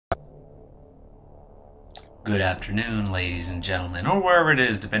Good afternoon, ladies and gentlemen, or wherever it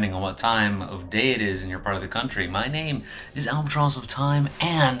is, depending on what time of day it is in your part of the country. My name is Albatross of Time,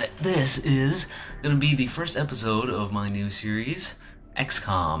 and this is going to be the first episode of my new series,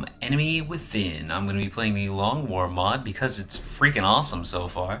 XCOM, Enemy Within. I'm going to be playing the Long War mod because it's freaking awesome so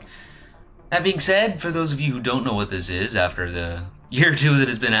far. That being said, for those of you who don't know what this is after the year or two that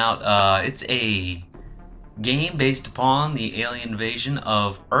has been out, it's a game based upon the alien invasion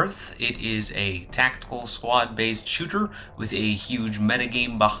of Earth. It is a tactical squad-based shooter with a huge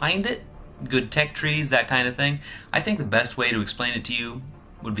metagame behind it, good tech trees, that kind of thing. I think the best way to explain it to you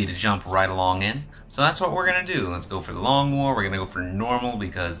would be to jump right along in. So that's what we're going to do. Let's go for the Long War. We're going to go for normal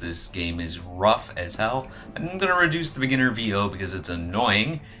because this game is rough as hell. I'm going to reduce the beginner VO because it's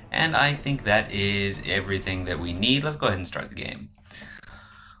annoying, and I think that is everything that we need. Let's go ahead and start the game.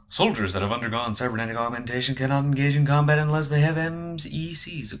 Soldiers that have undergone cybernetic augmentation cannot engage in combat unless they have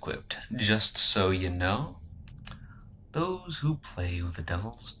MECs equipped. Just so you know. Those who play with the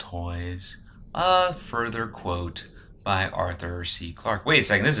devil's toys. A further quote by Arthur C. Clarke. Wait a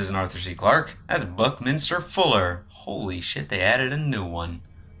second, this isn't Arthur C. Clarke. That's Buckminster Fuller. Holy shit, they added a new one.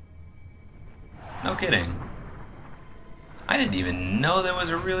 No kidding. I didn't even know there was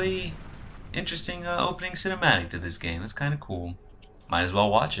a really interesting opening cinematic to this game. That's kind of cool. Might as well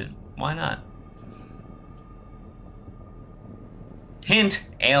watch it. Why not? Hint,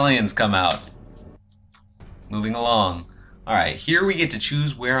 aliens come out. Moving along. Alright, here we get to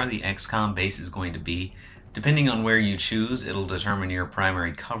choose where the XCOM base is going to be. Depending on where you choose, it'll determine your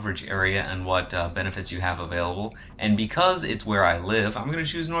primary coverage area and what benefits you have available. And because it's where I live, I'm going to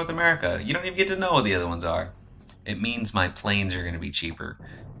choose North America. You don't even get to know what the other ones are. It means my planes are going to be cheaper.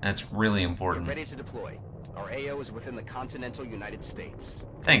 That's really important. Ready to deploy. Our AO is within the continental United States.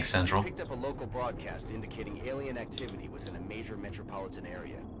 Thanks, Central. We picked up a local broadcast indicating alien activity within a major metropolitan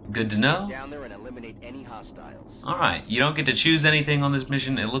area. Good to know. Down there and eliminate any hostiles. Alright, you don't get to choose anything on this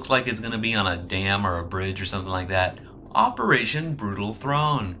mission. It looks like it's going to be on a dam or a bridge or something like that. Operation Brutal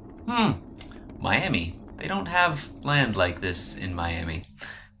Throne. Miami. They don't have land like this in Miami.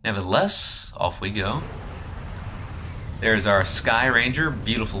 Nevertheless, off we go. There's our Sky Ranger,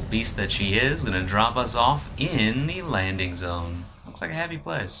 beautiful beast that she is, gonna drop us off in the landing zone. Looks like a happy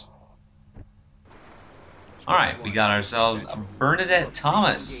place. Alright, we got ourselves Bernadette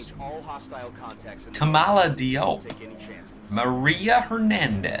Thomas, Tamala Diop, Maria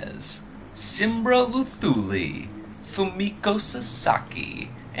Hernandez, Simbra Luthuli, Fumiko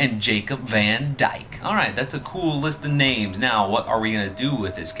Sasaki, and Jacob Van Dyke. Alright, that's a cool list of names. Now, what are we going to do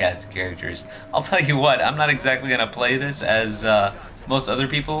with this cast of characters? I'll tell you what, I'm not exactly going to play this as most other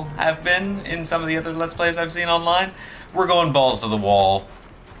people have been in some of the other Let's Plays I've seen online. We're going balls to the wall,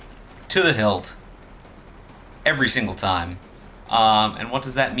 to the hilt, every single time. And what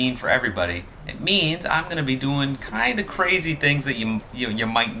does that mean for everybody? It means I'm going to be doing kind of crazy things that you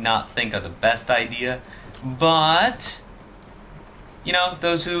might not think are the best idea, but you know,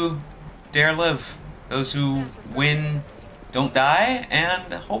 those who dare live, those who win don't die,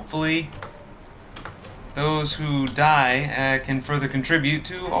 and hopefully those who die can further contribute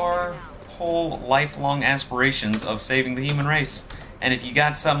to our whole lifelong aspirations of saving the human race. And if you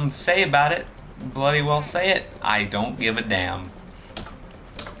got something to say about it, bloody well say it. I don't give a damn.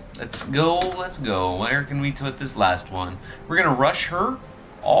 Let's go, let's go. Where can we put this last one? We're gonna rush her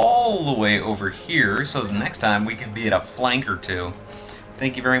all the way over here, so the next time we can be at a flank or two.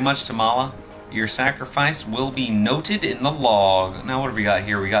 Thank you very much, Tamala. Your sacrifice will be noted in the log. Now, what have we got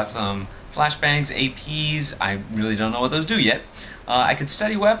here? We got some flashbangs, APs. I really don't know what those do yet. I could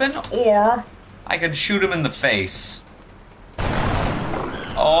steady weapon, or I could shoot him in the face.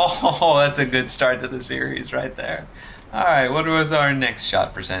 Oh, that's a good start to the series right there. All right, what was our next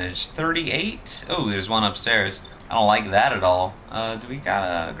shot percentage? 38? Oh, there's one upstairs. I don't like that at all. Do we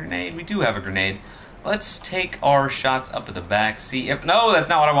got a grenade? We do have a grenade. Let's take our shots up at the back, see if... No, that's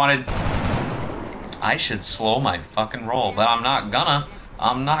not what I wanted. I should slow my fucking roll, but I'm not gonna.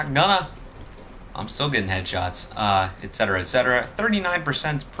 I'm not gonna. I'm still getting headshots, etc., etc.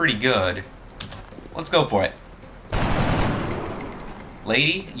 39%'s pretty good. Let's go for it.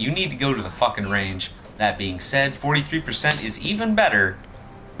 Lady, you need to go to the fucking range. That being said, 43% is even better.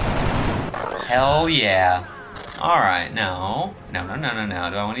 Hell yeah. Alright, now. No. Do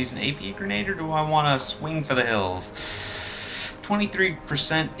I want to use an AP grenade or do I want to swing for the hills?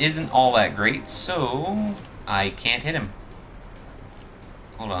 23% isn't all that great, so I can't hit him.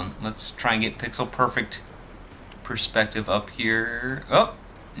 Hold on, let's try and get pixel perfect perspective up here. Oh,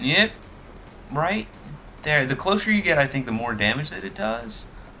 yep, right there. The closer you get, I think the more damage that it does.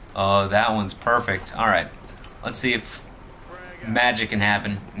 Oh, that one's perfect. Alright, let's see if magic can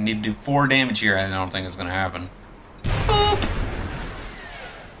happen. I need to do 4 damage here. I don't think it's gonna happen. Boop.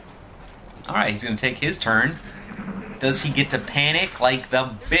 Alright, he's gonna take his turn. Does he get to panic like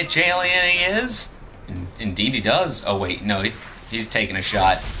the bitch alien he is? Indeed he does. Oh wait, no, he's taking a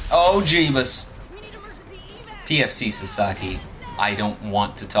shot. Oh Jeebus. PFC Sasaki, I don't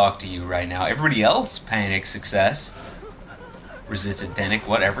want to talk to you right now. Everybody else panic success. Resisted panic,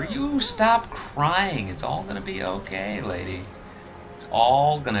 whatever. You stop crying. It's all gonna be okay, lady. It's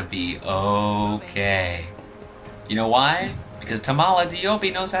all gonna be okay. You know why? Because Tamala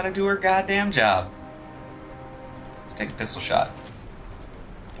Diopi knows how to do her goddamn job. Let's take a pistol shot.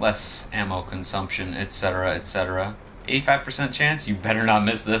 Less ammo consumption, etc., etc. 85% chance? You better not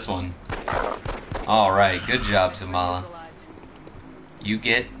miss this one. Alright, good job, Tamala. You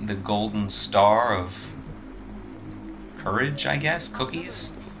get the golden star of courage, I guess?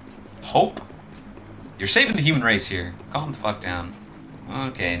 Cookies? Hope? You're saving the human race here. Calm the fuck down.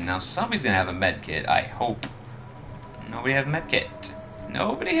 Okay, now somebody's gonna have a med kit, I hope. Nobody has a med kit.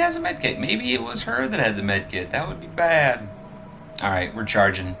 Nobody has a med kit. Maybe it was her that had the med kit. That would be bad. Alright, we're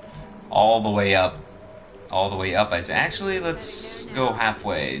charging all the way up. All the way up. Actually, let's go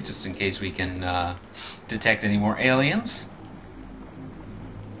halfway, just in case we can detect any more aliens.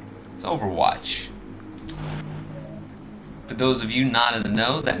 It's Overwatch. For those of you not in the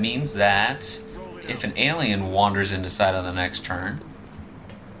know, that means that if an alien wanders into sight on the next turn,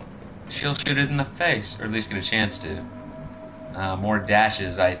 she'll shoot it in the face, or at least get a chance to. More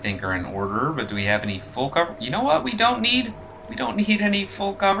dashes, I think, are in order, but do we have any full cover? You know what? We don't need any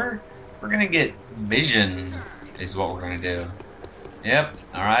full cover. We're gonna get vision, is what we're gonna do. Yep.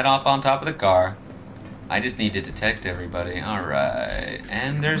 All right, up on top of the car. I just need to detect everybody. All right,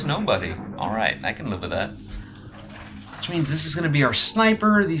 and there's nobody. All right, I can live with that. Which means this is gonna be our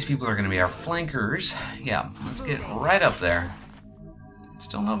sniper. These people are gonna be our flankers. Yeah, let's get right up there.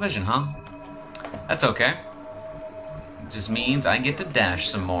 Still no vision, huh? That's okay. It just means I get to dash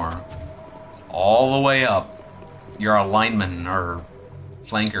some more. All the way up. You're our lineman, or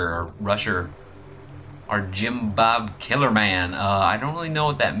flanker, or rusher, or Jim Bob Killerman. I don't really know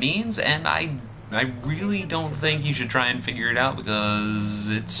what that means, and I really don't think you should try and figure it out, because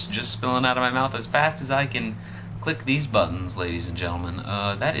it's just spilling out of my mouth as fast as I can click these buttons, ladies and gentlemen.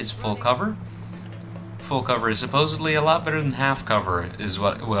 That is full cover. Full cover is supposedly a lot better than half cover, is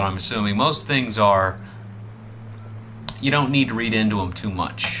what I'm assuming. Most things are, you don't need to read into them too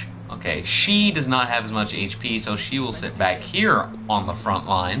much. Okay, she does not have as much HP, so she will sit back here on the front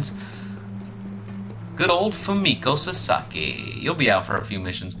lines. Good old Fumiko Sasaki. You'll be out for a few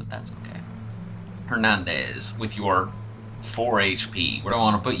missions, but that's okay. Hernandez, with your 4 HP. Where do I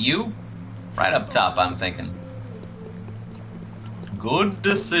want to put you? Right up top, I'm thinking. Good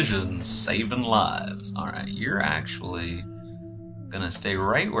decision, saving lives. Alright, you're actually gonna stay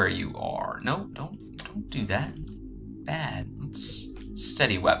right where you are. No, don't do that. Bad. Let's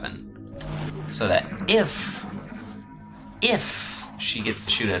steady weapon. So that if she gets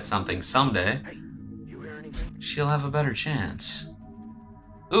to shoot at something someday, she'll have a better chance.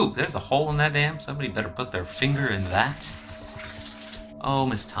 Ooh, there's a hole in that dam. Somebody better put their finger in that. Oh,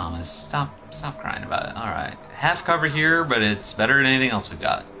 Miss Thomas, stop crying about it. Alright. Half cover here, but it's better than anything else we've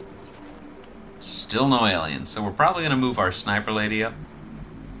got. Still no aliens, so we're probably gonna move our sniper lady up.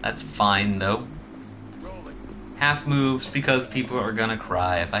 That's fine though. Half moves because people are gonna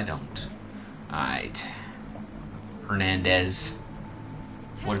cry if I don't. Alright. Hernandez,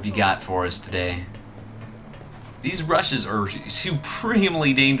 what have you got for us today? These rushes are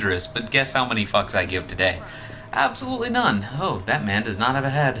supremely dangerous, but guess how many fucks I give today? Absolutely none. Oh, that man does not have a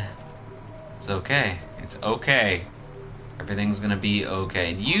head. It's okay. It's okay. Everything's gonna be okay.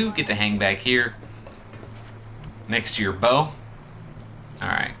 And you get to hang back here next to your bow.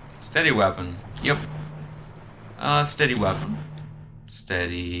 Alright. Steady weapon. Yep. Steady weapon.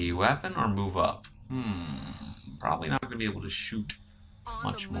 Steady weapon or move up? Probably not gonna be able to shoot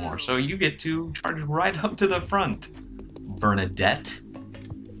much more. So you get to charge right up to the front. Bernadette?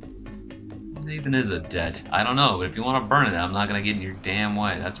 What even is a debt? I don't know, but if you want to burn it, I'm not gonna get in your damn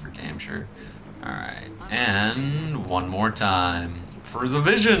way. That's for damn sure. Alright, and one more time for the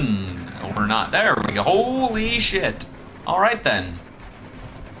vision. Or not. There we go. Holy shit. Alright then.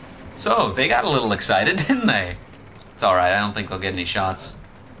 So, they got a little excited, didn't they? It's alright, I don't think they'll get any shots.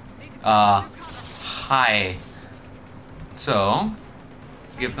 Hi. So,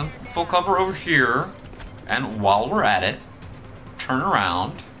 let's give them full cover over here. And while we're at it, turn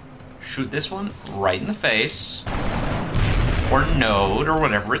around, shoot this one right in the face. Or node, or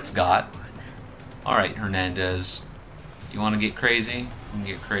whatever it's got. Alright, Hernandez. You want to get crazy? You can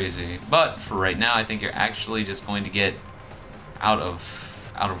get crazy. But for right now, I think you're actually just going to get out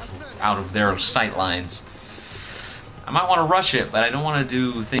of their sight lines. I might want to rush it, but I don't want to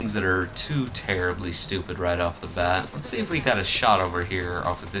do things that are too terribly stupid right off the bat. Let's see if we got a shot over here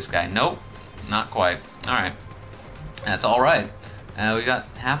off of this guy. Nope, not quite. All right, that's all right. We got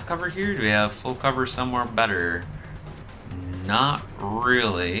half cover here. Do we have full cover somewhere better? Not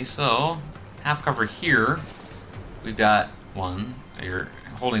really. So half cover here. We've got one. You're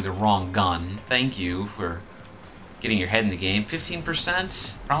holding the wrong gun. Thank you for getting your head in the game.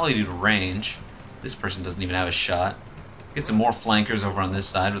 15%, probably due to range. This person doesn't even have a shot. Get some more flankers over on this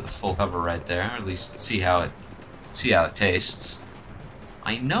side with the full cover right there. Or at least see how it tastes.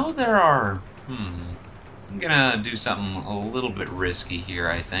 I know there are. I'm gonna do something a little bit risky here.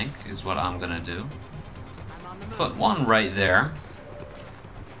 I think is what I'm gonna do. Put one right there,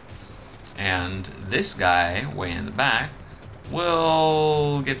 and this guy way in the back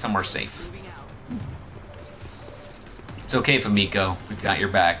will get somewhere safe. It's okay, Famiko. We've got your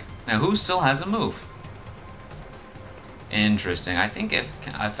back. Now, who still has a move? Interesting. I think if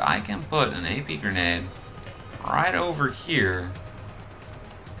I can put an AP grenade right over here,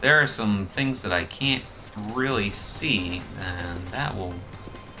 there are some things that I can't really see, and that will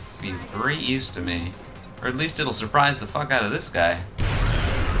be of great use to me. Or at least it'll surprise the fuck out of this guy.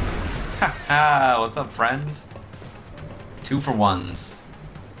 Haha, what's up, friend? 2 for 1s.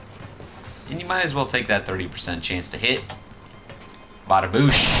 And you might as well take that 30% chance to hit. Bada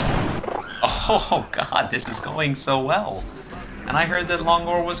boosh. Oh god, this is going so well. And I heard that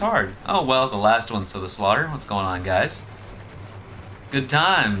Longor was hard. Oh well, the last one's to the slaughter. What's going on, guys? Good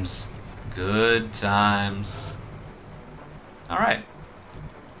times. Good times. Alright.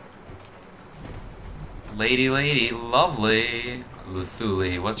 Lady, lovely.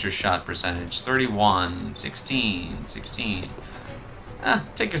 Luthuli, what's your shot percentage? 31, 16, 16. Ah,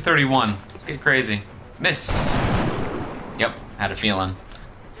 take your 31. Let's get crazy. Miss. Yep, had a feeling.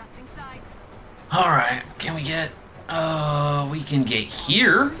 Alright, can we get... we can get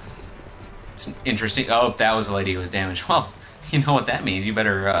here. It's interesting. Oh, that was a lady who was damaged. Well, you know what that means. You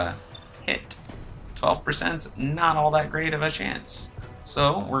better hit. 12%'s not all that great of a chance.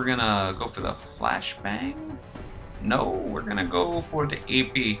 So, we're gonna go for the flashbang? No, we're gonna go for the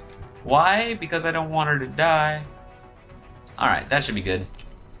AP. Why? Because I don't want her to die. Alright, that should be good.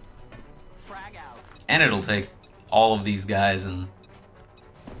 And it'll take all of these guys and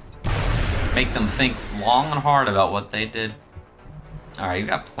make them think long and hard about what they did. Alright, you've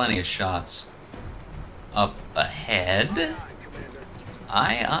got plenty of shots up ahead.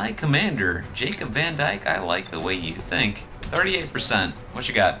 Aye, Commander. Jacob Van Dyke, I like the way you think. 38%. What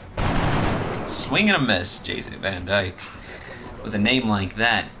you got? Swing and a miss, Jason Van Dyke. With a name like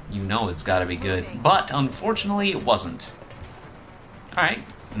that, you know it's gotta be good. But, unfortunately, it wasn't. Alright,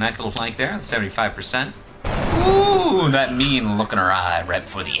 nice little flank there, 75%. Ooh, that mean look in her eye right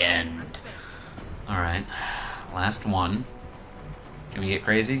before the end. Alright, last one. Can we get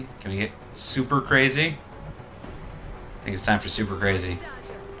crazy? Can we get super crazy? I think it's time for super crazy.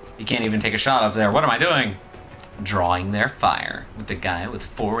 You can't even take a shot up there. What am I doing? Drawing their fire with the guy with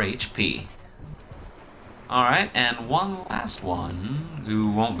 4 HP. Alright, and one last one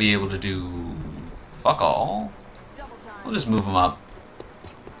who won't be able to do fuck all. We'll just move him up.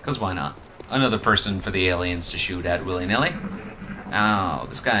 Because why not? Another person for the aliens to shoot at willy-nilly. Now,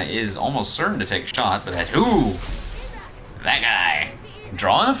 this guy is almost certain to take a shot, but at who? That guy.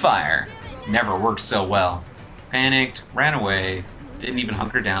 Drawing a fire. Never worked so well. Panicked, ran away, didn't even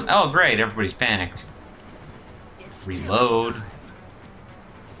hunker down. Oh, great, everybody's panicked. Reload.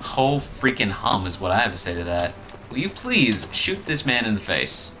 Ho freaking hum is what I have to say to that. Will you please shoot this man in the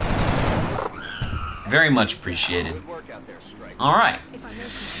face? Very much appreciated. Alright.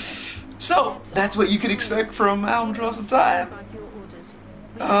 So, that's what you can expect from Albatross of Time.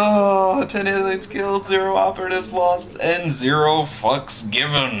 Oh, 10 aliens killed, 0 operatives lost, and 0 fucks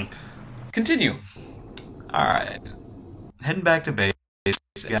given. Continue. Alright. Heading back to base.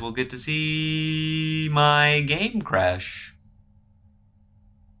 We'll get to see my game crash.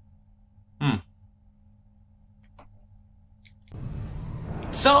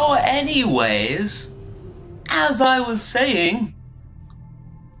 So anyways, as I was saying,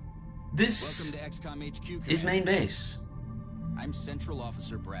 this is main base. I'm Central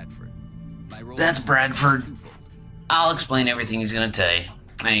Officer Bradford. My role That's Bradford. I'll explain everything he's gonna tell you.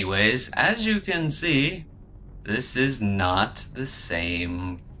 Anyways, as you can see, this is not the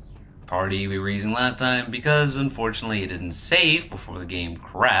same party we were using last time because unfortunately it didn't save before the game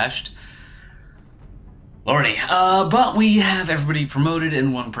crashed. Lordy. But we have everybody promoted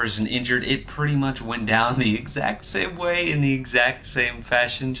and 1 person injured. It pretty much went down the exact same way in the exact same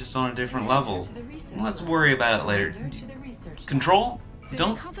fashion, just on a different level. Let's worry about it later. Control?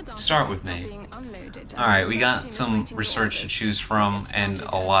 Don't start with me. Alright, we got some research to choose from and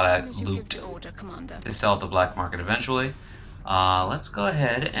a lot of loot to sell at the black market eventually. Let's go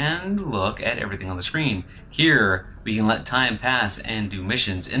ahead and look at everything on the screen. Here, we can let time pass and do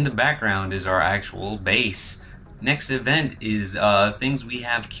missions. In the background is our actual base. Next event is things we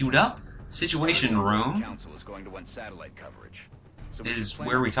have queued up. Situation Room is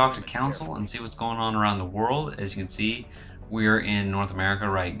where we talk to Council and see what's going on around the world. As you can see, we're in North America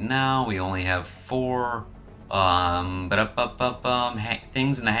right now. We only have 4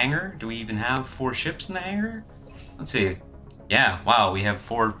 things in the hangar. Do we even have 4 ships in the hangar? Let's see. Yeah, wow, we have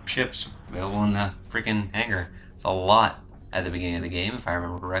 4 ships available in the freaking hangar. It's a lot at the beginning of the game, if I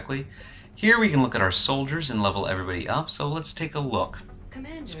remember correctly. Here we can look at our soldiers and level everybody up, so let's take a look.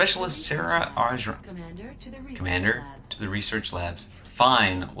 Specialist Sarah Arjra. Commander to the research labs.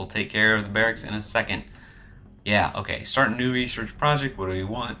 Fine, we'll take care of the barracks in a second. Yeah, okay, start a new research project. What do we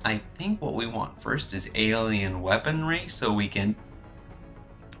want? I think what we want first is alien weaponry, so we can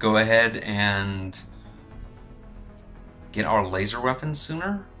go ahead and get our laser weapons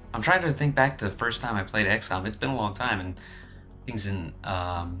sooner. I'm trying to think back to the first time I played XCOM. It's been a long time, and things in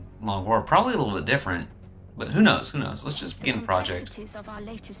Long War are probably a little bit different. But who knows? Who knows? Let's just begin the project.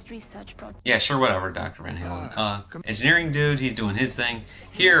 Yeah, sure, whatever, Dr. Van Halen. Engineering dude, he's doing his thing.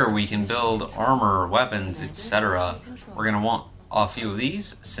 Here we can build armor, weapons, etc. We're gonna want a few of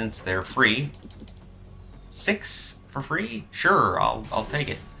these since they're free. 6 for free? Sure, I'll take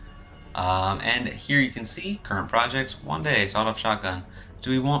it. And here you can see current projects. 1 day, sawed-off shotgun. Do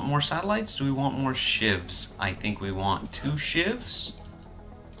we want more satellites? Do we want more shivs? I think we want 2 shivs.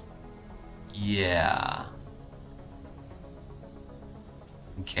 Yeah.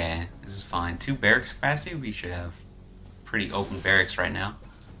 Okay, this is fine. 2 barracks capacity. We should have pretty open barracks right now.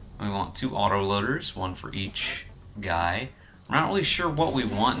 We want 2 autoloaders, 1 for each guy. I'm not really sure what we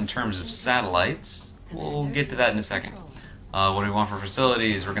want in terms of satellites. We'll get to that in a second. What do we want for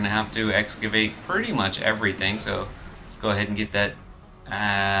facilities? We're going to have to excavate pretty much everything, so let's go ahead and get that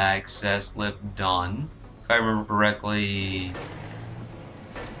access lift done. If I remember correctly,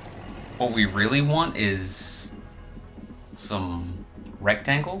 what we really want is some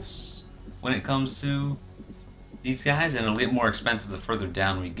rectangles when it comes to these guys, and it'll get more expensive the further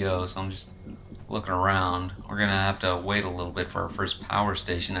down we go, so I'm just looking around. We're gonna have to wait a little bit for our first power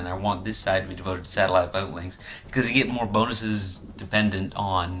station, and I want this side to be devoted to satellite boat links because you get more bonuses dependent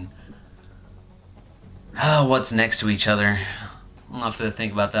on what's next to each other. I'll have to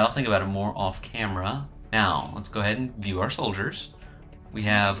think about that. I'll think about it more off camera. Now, let's go ahead and view our soldiers. We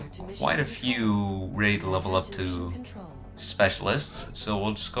have quite a few ready to level up to specialists, so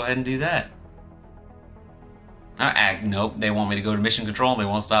we'll just go ahead and do that. Nope, they want me to go to mission control. They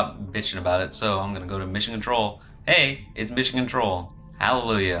won't stop bitching about it, so I'm gonna go to mission control. Hey, it's mission control.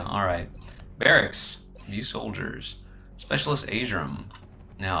 Hallelujah. Alright. Barracks. View soldiers. Specialist Adram.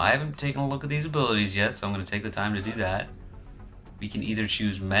 Now, I haven't taken a look at these abilities yet, so I'm gonna take the time to do that. We can either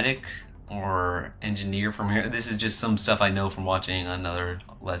choose medic or engineer from here. This is just some stuff I know from watching another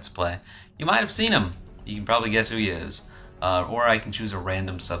Let's Play. You might have seen him. You can probably guess who he is. Or I can choose a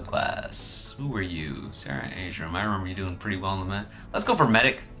random subclass. Who are you? Sarah Adram. I remember you doing pretty well in the med. Let's go for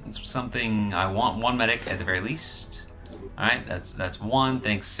medic. It's something I want. 1 medic at the very least. Alright, that's 1.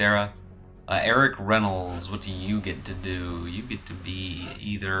 Thanks, Sarah. Eric Reynolds, what do you get to do? You get to be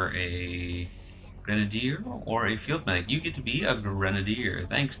either a grenadier or a field medic. You get to be a grenadier.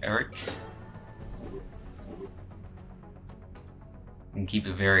 Thanks, Eric. And keep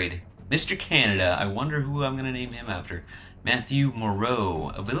it varied. Mr. Canada. I wonder who I'm going to name him after. Matthew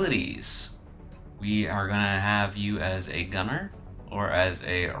Moreau. Abilities. We are going to have you as a gunner or as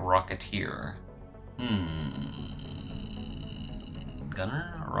a rocketeer.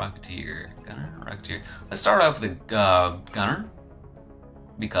 Gunner or rocketeer? Gunner or rocketeer? Let's start off with the gunner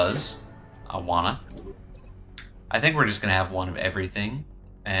because I wanna. I think we're just going to have 1 of everything.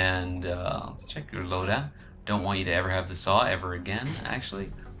 And let's check your loadout. Don't want you to ever have the saw ever again,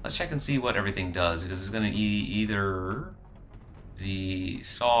 actually. Let's check and see what everything does, because it's going to either the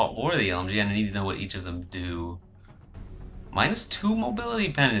saw or the LMG, and I need to know what each of them do. -2 mobility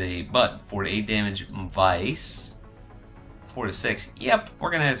penalty, but 4 to 8 damage vice. 4 to 6. Yep,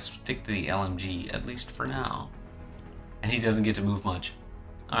 we're going to stick to the LMG, at least for now. And he doesn't get to move much.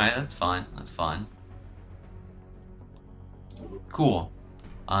 Alright, that's fine. That's fine. Cool.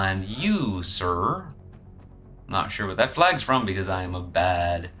 And you, sir... Not sure what that flag's from because I am a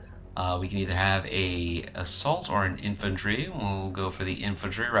bad. We can either have a assault or an infantry. We'll go for the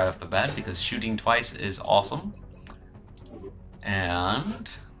infantry right off the bat because shooting twice is awesome. And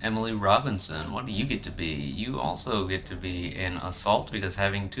Emily Robinson, what do you get to be? You also get to be an assault because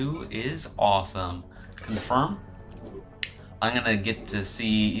having 2 is awesome. Confirm. I'm gonna get to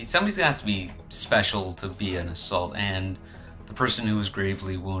see, somebody's gonna have to be special to be an assault, and the person who was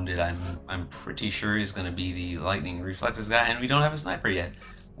gravely wounded, I'm pretty sure is gonna be the lightning reflexes guy, and we don't have a sniper yet,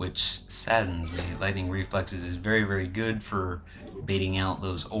 which saddens me. Lightning reflexes is very, very good for baiting out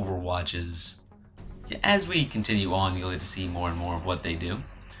those overwatches. As we continue on, you'll get to see more and more of what they do.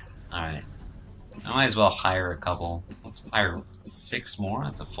 Alright. I might as well hire a couple. Let's hire 6 more.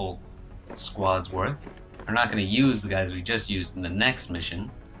 That's a full squad's worth. We're not going to use the guys we just used in the next mission.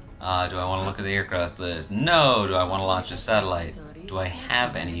 Do I want to look at the aircraft list? No. Do I want to launch a satellite? Do I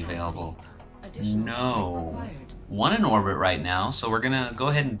have any available? No. 1 in orbit right now, so we're going to go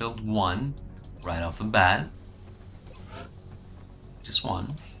ahead and build 1 right off the bat. Just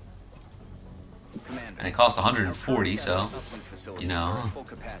 1. And it costs 140, so, you know,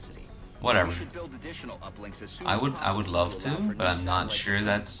 whatever. I would love to, but I'm not sure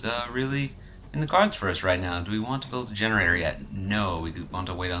that's really in the cards for us right now. Do we want to build a generator yet? No, we want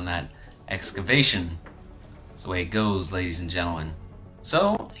to wait on that excavation. That's the way it goes, ladies and gentlemen.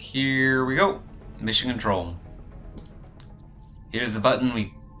 So, here we go. Mission control. Here's the button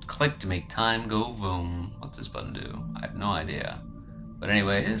we click to make time go boom. What's this button do? I have no idea. But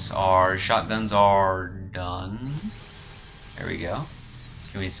anyways, our shotguns are done. There we go.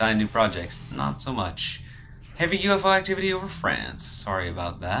 Can we assign new projects? Not so much. Heavy UFO activity over France. Sorry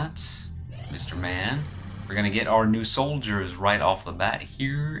about that, Mr. Man. We're gonna get our new soldiers right off the bat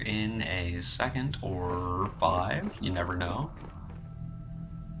here in a second or 5. You never know.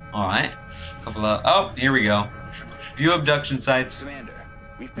 Alright. Couple of... Oh, here we go. View abduction sites.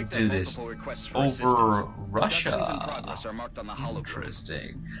 Let's do this. Over Russia.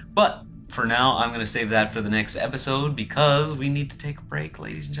 Interesting. But for now, I'm going to save that for the next episode because we need to take a break,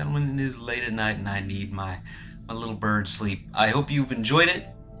 ladies and gentlemen. It is late at night and I need my little bird sleep. I hope you've enjoyed it.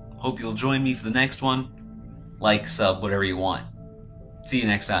 Hope you'll join me for the next one. Like, sub, whatever you want. See you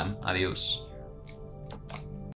next time. Adios.